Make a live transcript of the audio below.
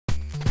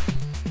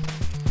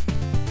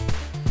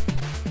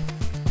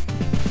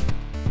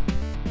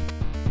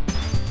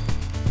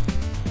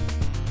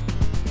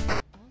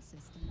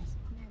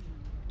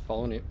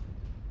Following you.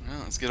 Yeah,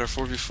 let's get our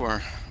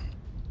 4v4.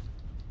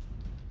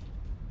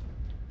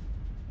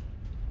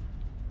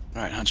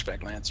 Alright,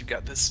 Hunchback Lance, you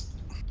got this.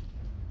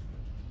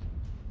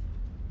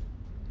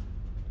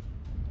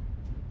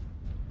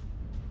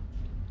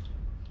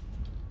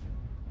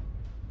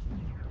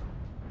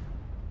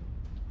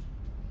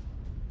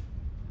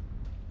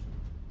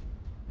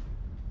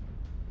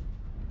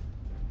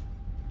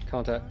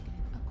 Contact.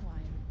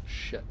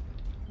 Shit.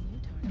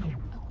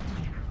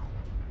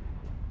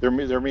 They're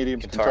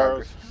mediums.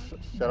 Kentaros,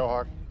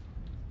 Shadowhawk.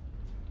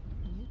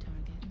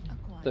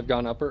 They've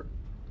gone upper.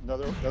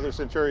 Another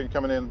Centurion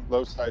coming in,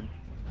 low side.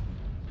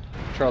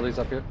 Charlie's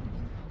up here.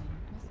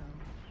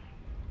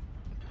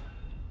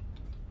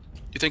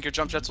 You think your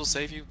jump jets will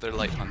save you? They're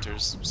light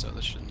hunters, so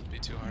this shouldn't be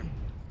too hard.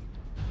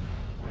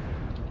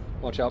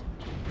 Watch out.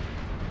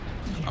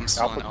 I'm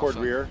still Alpha in cord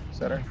Alpha. rear,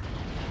 center.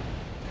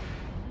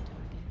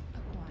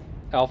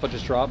 Alpha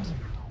just dropped.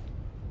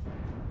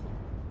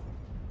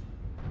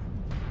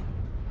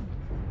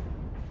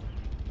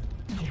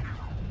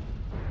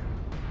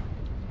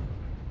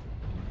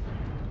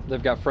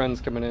 They've got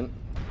friends coming in.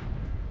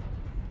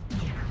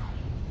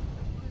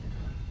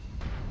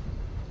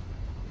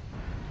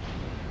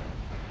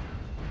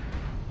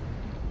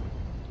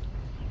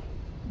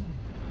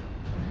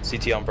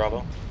 CT on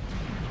Bravo.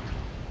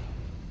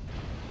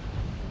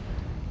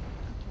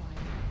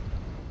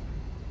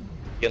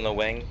 Get in the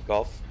wing,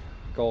 Golf.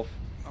 Golf.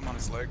 I'm on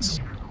his legs.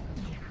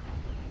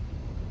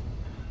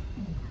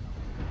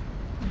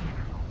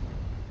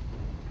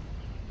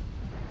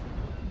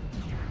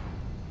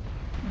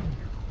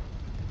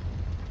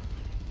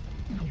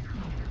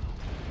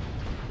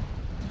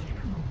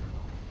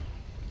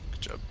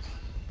 Good job.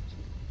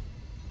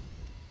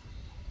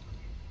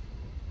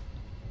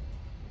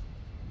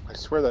 I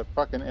swear that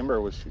fucking Ember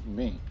was shooting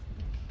me.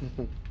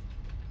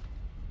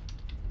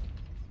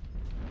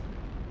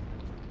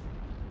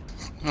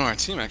 Oh, our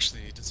team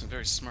actually did some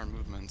very smart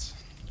movements.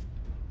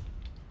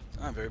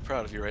 I'm very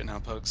proud of you right now,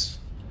 Pugs.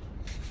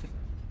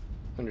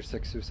 Under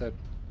 6 suicide.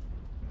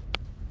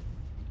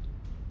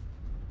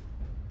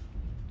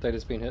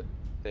 Theta's being hit.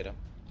 Theta.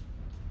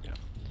 Yeah.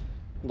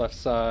 Left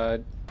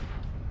side.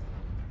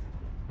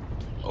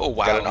 Oh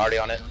wow. Got an arty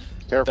on it.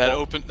 Careful.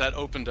 That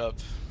opened up.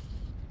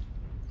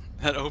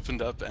 That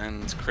opened up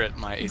and crit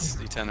my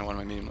AC-10 and one of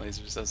my medium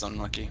lasers. That was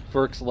unlucky.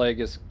 Verk's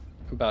leg is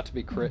about to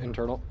be crit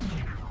internal.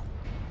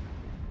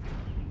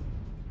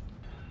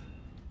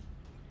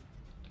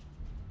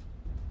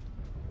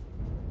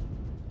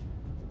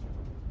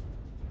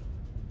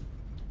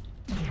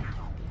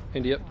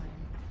 India.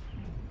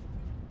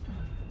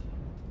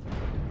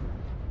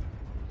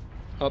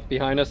 Up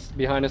behind us,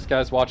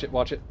 guys. Watch it,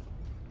 watch it.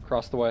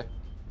 Across the way.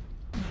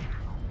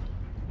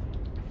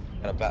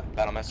 Got a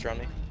battle master on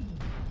me.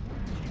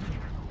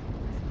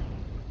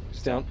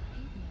 He's down.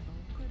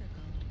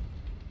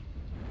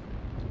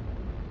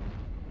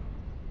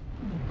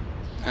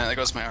 There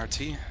goes my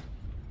RT.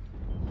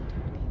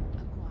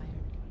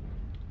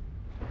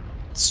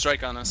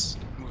 Strike on us.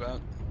 Move out.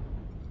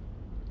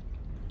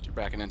 You're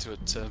backing into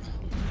it, Tib.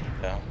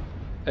 Yeah.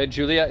 Hey,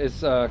 Julia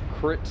is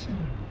crit.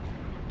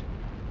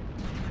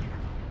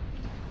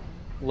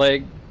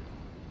 Leg.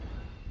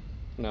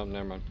 No,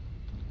 never mind.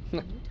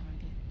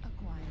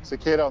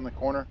 Cicada on the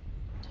corner.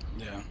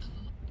 Yeah.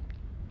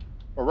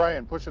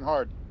 Orion pushing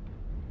hard.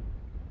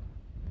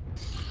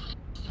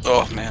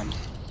 Oh man.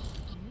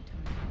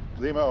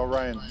 Lima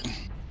Orion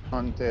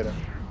on Theta.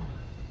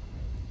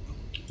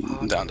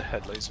 I'm down to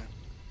head laser.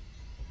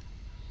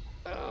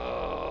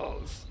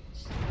 Oh,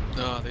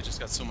 Oh, they just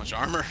got so much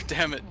armor.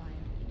 Damn it.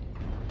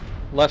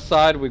 left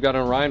side, we've got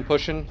an Orion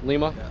pushing.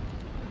 Lima. Yeah.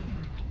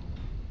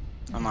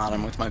 I'm on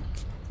him with my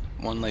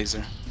one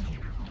laser.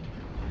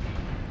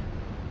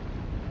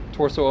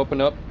 Torso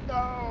opened up.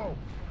 No!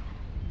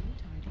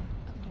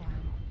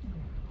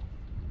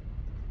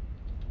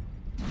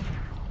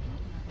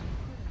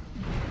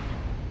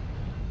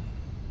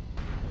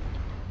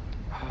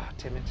 Ah,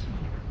 damn it.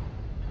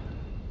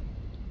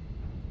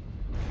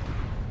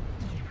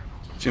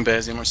 If you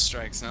has any more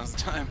strikes, now's the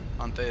time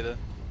on Theta.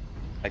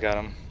 I got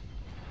him.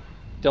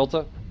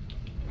 Delta.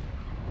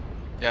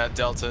 Yeah,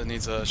 Delta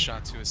needs a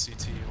shot to a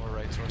CT or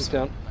right torso. He's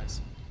down. Nice.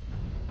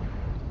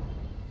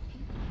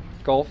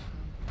 Golf.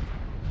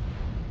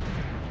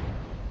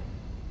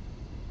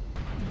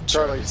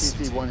 Charlie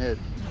CT one hit.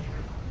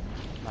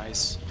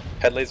 Nice.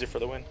 Head laser for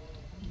the win.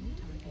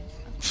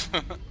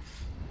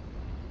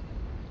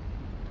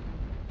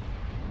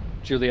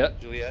 Juliet.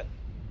 Juliet.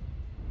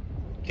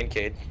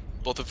 Kincaid.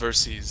 Both of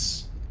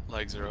Versy's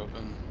legs are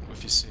open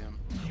if you see him.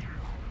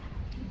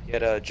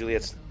 Get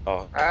Juliet's.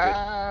 Oh, good.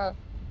 Ah!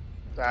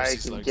 Die,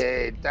 Versus legs.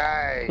 Kincaid,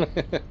 die!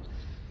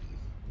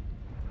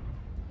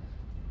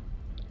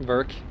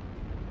 Verk.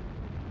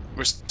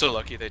 We're still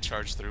lucky they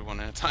charged through one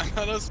at a time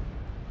at us.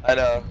 I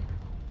know.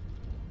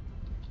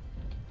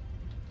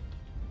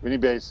 We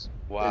need base.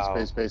 Wow.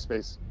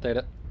 Base.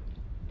 Theta.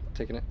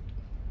 Taking it.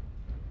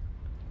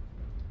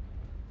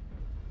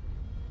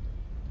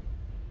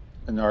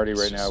 And already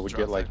right Just now would drop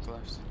get like that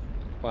left.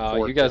 Wow,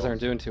 4 you guys kills.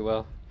 aren't doing too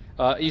well.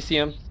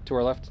 ECM to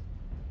our left.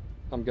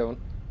 I'm going.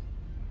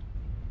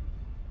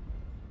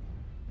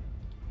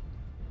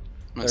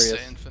 I'm gonna There he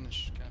stay is. and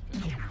finish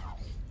capping.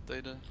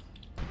 Data.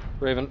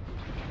 Raven.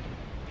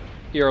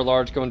 ER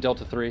large going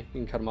Delta 3. You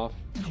can cut him off.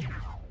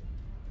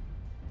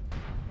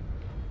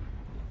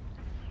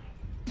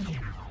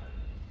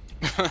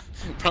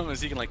 Problem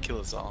is he can like kill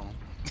us all.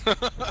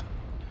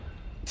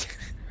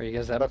 Are you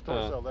guys at Left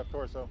torso, left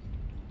torso.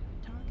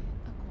 Target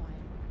acquired.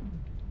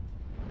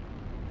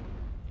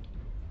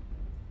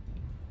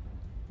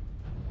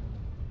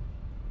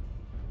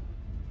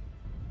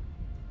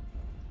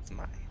 It's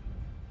mine.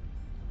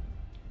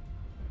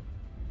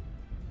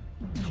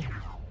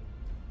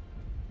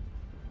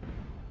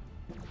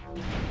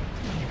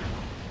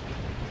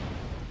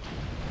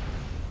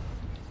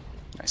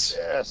 Nice.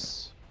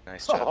 Yes.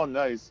 Nice job. Oh,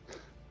 nice.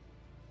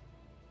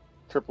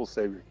 Triple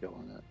savior kill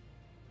on that.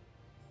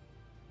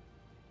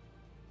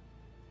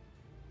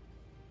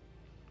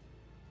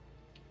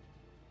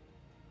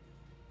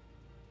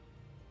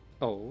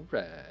 All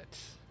right.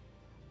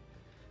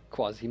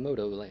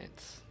 Quasimodo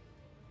Lance.